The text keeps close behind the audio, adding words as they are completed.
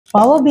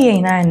Power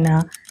பிஐனா என்ன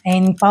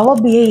and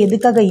power பிஐ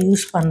எதுக்காக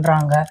use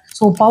பண்ணுறாங்க,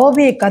 ஸோ பவர்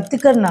பிஐ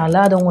கற்றுக்கிறதுனால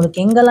அது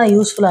உங்களுக்கு எங்கெல்லாம்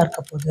யூஸ்ஃபுல்லாக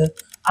இருக்க போகுது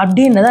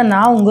அப்படின்றத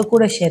நான் உங்கள்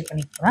கூட ஷேர்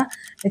பண்ணிக்கிறேன்.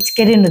 Let's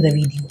get into the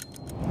video.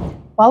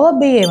 Power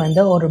பிஐ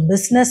வந்து ஒரு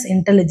பிஸ்னஸ்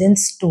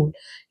இன்டெலிஜென்ஸ் டூல்.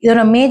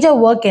 இதோட மேஜர்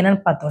ஒர்க்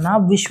என்னன்னு பார்த்தோம்னா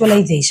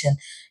விஷுவலைசேஷன்.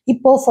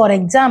 இப்போ ஃபார்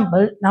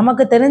எக்ஸாம்பிள்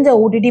நமக்கு தெரிஞ்ச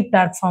ஓடிடி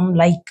பிளாட்ஃபார்ம்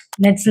லைக்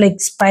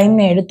நெட்ஃப்ளிக்ஸ்,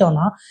 ப்ரைம்னு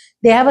எடுத்தோம்னா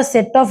they have a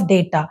set of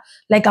data.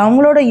 Like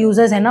அவங்களோட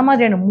யூசர்ஸ் என்ன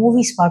மாதிரியான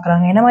மூவிஸ்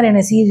பார்க்குறாங்க, என்ன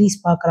மாதிரியான சீரீஸ்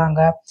பார்க்குறாங்க,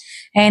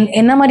 அண்ட்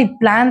என்ன மாதிரி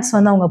பிளான்ஸ்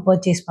வந்து அவங்க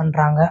பர்ச்சேஸ்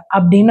பண்ணுறாங்க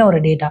அப்படின்னு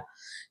ஒரு டேட்டா.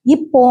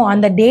 இப்போ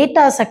அந்த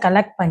டேட்டாஸை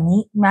கலெக்ட் பண்ணி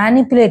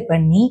மேனிப்புலேட்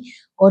பண்ணி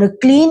ஒரு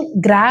கிளீன்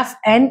கிராஃப்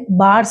அண்ட்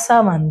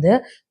பார்ஸாக வந்து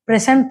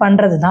ப்ரெசென்ட்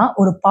பண்ணுறது தான்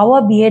ஒரு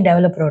பவர் பிஐ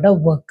டெவலப்பரோட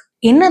ஒர்க்.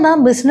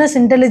 என்னதான் பிஸ்னஸ்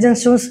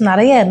இன்டெலிஜென்ஸ் டூல்ஸ்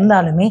நிறைய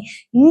இருந்தாலுமே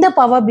இந்த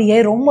பவர் பிஐ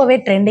ரொம்பவே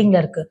ட்ரெண்டிங்கில்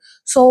இருக்குது.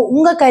 ஸோ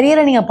உங்கள்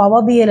கரியரை நீங்கள்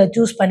பவர் பிஐல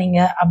சூஸ் பண்ணீங்க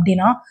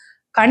அப்படின்னா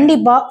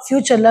கண்டிப்பாக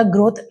ஃப்யூச்சரில்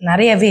க்ரோத்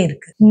நிறையவே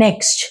இருக்குது.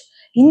 நெக்ஸ்ட்,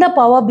 இந்த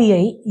பவர்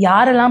பிஐ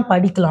யாரெல்லாம்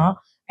படிக்கலாம்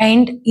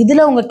அண்ட்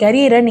இதில் உங்கள்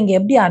கரியரை நீங்கள்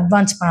எப்படி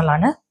அட்வான்ஸ்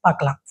பண்ணலான்னு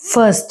பார்க்கலாம்.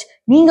 ஃபர்ஸ்ட்,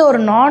 நீங்கள்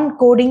ஒரு நான்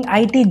கோடிங்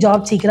ஐடி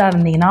ஜாப் சீக்கிரம்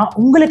இருந்தீங்கன்னா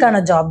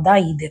உங்களுக்கான ஜாப்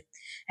தான் இது.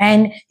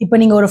 அண்ட் இப்போ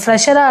நீங்கள் ஒரு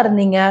ஃப்ரெஷராக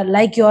இருந்தீங்க,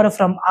 like you're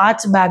from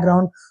arts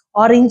background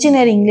R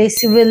இன்ஜினியரிங்லே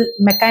civil,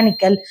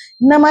 mechanical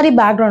இந்த மாதிரி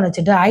பேக்ரவுண்ட்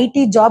வச்சுட்டு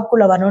ஐடி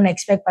ஜாப்குள்ளே வரணும்னு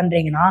எக்ஸ்பெக்ட்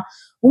பண்ணுறீங்கன்னா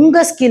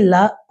உங்கள்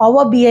ஸ்கில்ல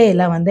பவர்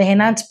பிஐல வந்து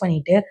என்ஹான்ஸ்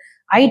பண்ணிட்டு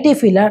ஐடி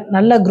ஃபீல்டில்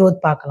நல்ல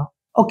க்ரோத் பார்க்கலாம்.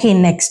 ஓகே,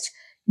 நெக்ஸ்ட்,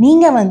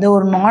 நீங்கள் வந்து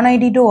ஒரு நான்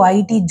ஐடி டு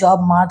ஐடி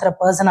ஜாப் மாத்திர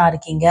பர்சனாக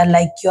இருக்கீங்க,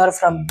 like you're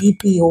from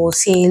BPO,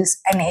 sales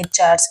and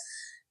HRs.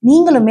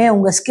 நீங்களுமே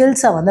உங்கள்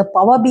ஸ்கில்ஸை வந்து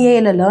பவர்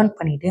பிஐல லேர்ன்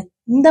பண்ணிட்டு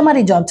இந்த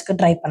மாதிரி ஜாப்ஸ்க்கு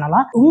ட்ரை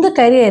பண்ணலாம். உங்கள்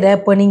கரியரை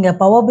இப்போ நீங்கள்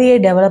பவர் பிஐ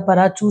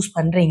டெவலப்பராக சூஸ்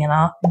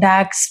பண்ணுறீங்கன்னா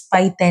டாக்ஸ்,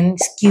 பைத்தன்,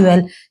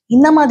 ஸ்கியூஎல்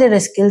இந்த மாதிரியோட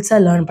ஸ்கில்ஸை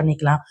லேர்ன்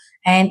பண்ணிக்கலாம்.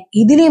 அண்ட்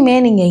இதுலேயுமே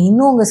நீங்கள்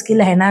இன்னும் உங்கள்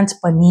ஸ்கில்லை என்ஹான்ஸ்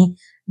பண்ணி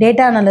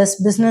டேட்டா அனலிஸ்ட்,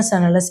 பிஸ்னஸ்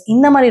அனலிஸ்ட்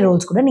இந்த மாதிரி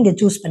ரோல்ஸ் கூட நீங்கள்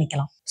சூஸ்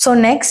பண்ணிக்கலாம். So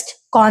next,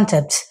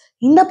 concepts.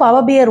 இந்த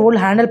பவர் பிஐ ரோல்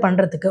ஹேண்டில்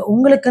பண்ணுறதுக்கு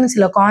உங்களுக்குன்னு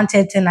சில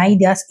கான்செப்ட்ஸ் அண்ட்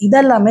ஐடியாஸ்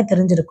இதெல்லாமே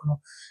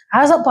தெரிஞ்சிருக்கணும்.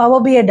 ஆஸ் அ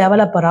பவர் பிஐ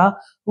டெவலப்பராக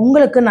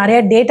உங்களுக்கு நிறைய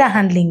டேட்டா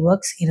ஹேண்ட்லிங்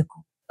ஒர்க்ஸ்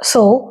இருக்கும்.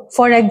 So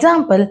for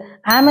example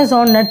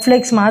Amazon,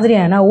 Netflix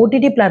மாதிரியான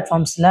ஓடிடி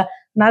பிளாட்ஃபார்ம்ஸில்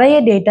நிறைய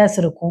டேட்டாஸ்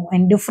இருக்கும்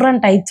அண்ட்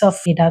டிஃப்ரெண்ட் டைப்ஸ் ஆஃப்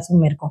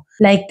டேட்டாஸும் இருக்கும்.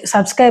 Like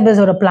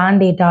சப்ஸ்கிரைபர்ஸோட plan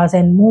datas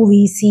and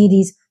movie,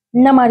 series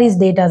இந்த மாதிரி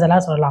டேட்டாஸ்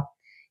எல்லாம் சொல்லலாம்.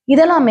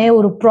 இதெல்லாமே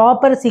ஒரு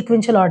ப்ராப்பர்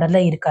சீக்வென்ஷியல்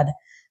ஆர்டரில் இருக்காது.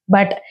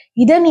 பட்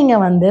இதை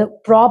நீங்கள் வந்து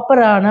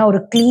ப்ராப்பரான ஒரு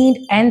க்ளீன்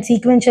அண்ட்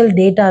சீக்வென்ஷியல்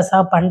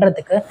டேட்டாஸாக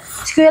பண்ணுறதுக்கு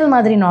ஸ்கியூஎல்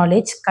மாதிரி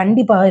நாலேஜ்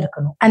கண்டிப்பாக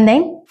இருக்கணும். And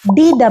then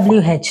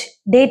டிடபிள்யூஹெச்,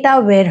 data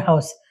where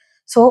house.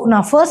 So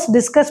நான் ஃபர்ஸ்ட்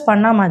டிஸ்கஸ்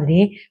பண்ண மாதிரி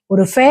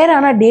ஒரு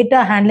ஃபேரான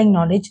டேட்டா ஹேண்ட்லிங்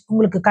நாலேஜ்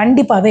உங்களுக்கு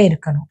கண்டிப்பாகவே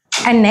இருக்கணும்.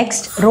 And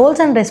next,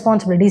 roles and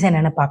responsibilities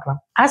என்னென்னு பார்க்கலாம்.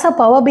 ஆஸ் அ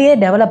பவர் பிஐ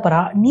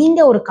டெவலப்பராக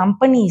நீங்கள் ஒரு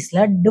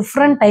கம்பெனிஸில்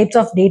different types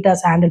of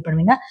datas handle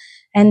பண்ணுவீங்க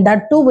and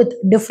that do with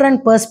different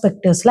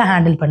பெர்ஸ்பெக்டிவ்ஸில்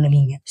handle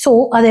பண்ணுவீங்க. ஸோ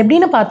அது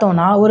எப்படின்னு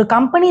பார்த்தோம்னா ஒரு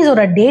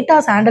கம்பெனிஸோட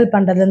டேட்டாஸ் ஹேண்டில்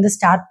பண்ணுறதுலேருந்து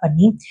ஸ்டார்ட்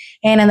பண்ணி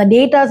அண்ட் அந்த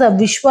டேட்டாஸை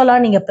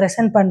விஷுவலாக நீங்கள்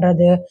ப்ரெசென்ட்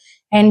பண்ணுறது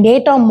அண்ட்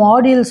டேட்டா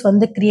மாடியூல்ஸ்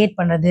வந்து கிரியேட்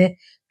பண்ணுறது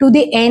டு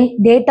தி எண்ட்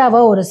டேட்டாவை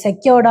ஒரு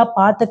செக்யூர்டாக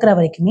பார்த்துக்கிற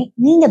வரைக்குமே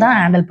நீங்கள் தான்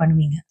ஹேண்டில்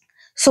பண்ணுவீங்க.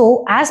 So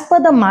as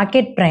per the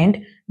market trend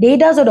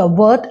டேட்டாஸோட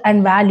worth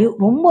and value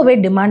ரொம்பவே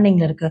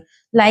டிமாண்டிங்கில் இருக்குது.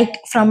 லைக்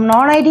ஃப்ரம்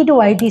நான் ID to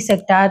IT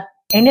sector,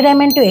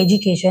 entertainment to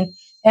education,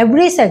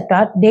 every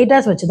sector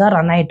datas வச்சு தான்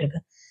ரன் ஆகிட்டு இருக்கு.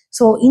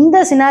 ஸோ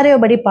இந்த சினாரியோ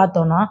படி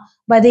பார்த்தோம்னா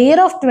by the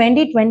year of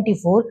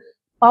 2024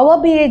 power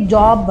PI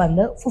job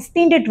வந்து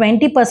 15 to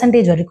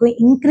 20% வரைக்கும்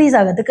இன்க்ரீஸ்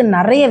ஆகிறதுக்கு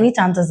நிறையவே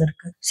சான்சஸ்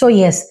இருக்குது. ஸோ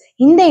எஸ்,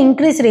 இந்த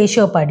இன்க்ரீஸ்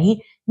ரேஷியோ படி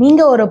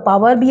நீங்கள் ஒரு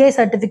power PI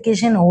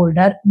certification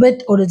holder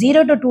with ஒரு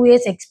 0 to 2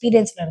 years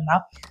எக்ஸ்பீரியன்ஸில்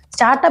இருந்தால்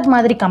ஸ்டார்ட் அப்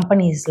மாதிரி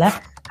கம்பெனிஸில்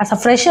அஸ் அ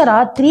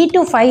ஃப்ரெஷராக 3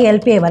 to 5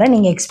 LPA வரை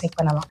நீங்கள் எக்ஸ்பெக்ட்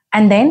பண்ணலாம்.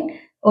 அண்ட் தென்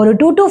ஒரு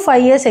 2 to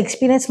 5 years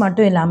எக்ஸ்பீரியன்ஸ்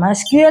மட்டும் இல்லாமல்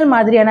ஸ்கியூஎல்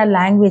மாதிரியான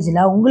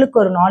லாங்குவேஜில் உங்களுக்கு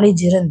ஒரு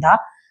நாலேஜ்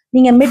இருந்தால்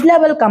நீங்கள் மிட்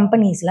லெவல்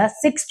கம்பெனிஸில்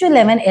 6 to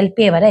 11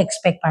 LPA வரை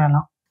எக்ஸ்பெக்ட்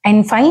பண்ணலாம்.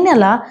 அண்ட்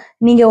ஃபைனலாக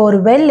நீங்கள் ஒரு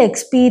well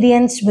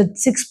experience with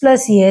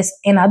 6+ years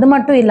and அது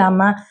மட்டும்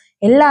இல்லாமல்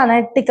எல்லா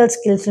அனலிட்டிக்கல்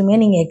ஸ்கில்ஸுமே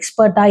நீங்கள்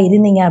எக்ஸ்பர்ட்டாக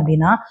இருந்தீங்க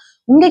அப்படின்னா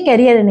உங்கள்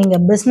கெரியரை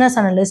நீங்கள் business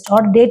analyst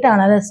R data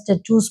அனலிஸ்ட்டை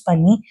choose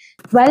பண்ணி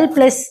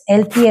 12+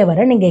 LPA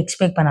வரை நீங்கள்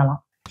எக்ஸ்பெக்ட் பண்ணலாம்.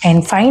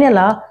 அண்ட்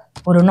ஃபைனலாக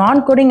ஒரு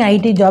நான் கோடிங்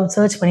ஐடி ஜாப்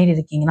சர்ச் பண்ணிட்டு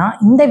இருக்கீங்கன்னா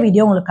இந்த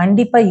வீடியோ உங்களுக்கு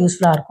கண்டிப்பாக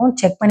யூஸ்ஃபுல்லாக இருக்கும்.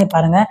 செக் பண்ணி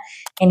பாருங்கள்.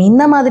 அண்ட்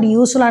இந்த மாதிரி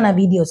யூஸ்ஃபுல்லான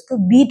வீடியோஸ்க்கு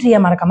BTree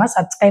மறக்காமல்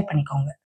சப்ஸ்கிரைப் பண்ணிக்கோங்க.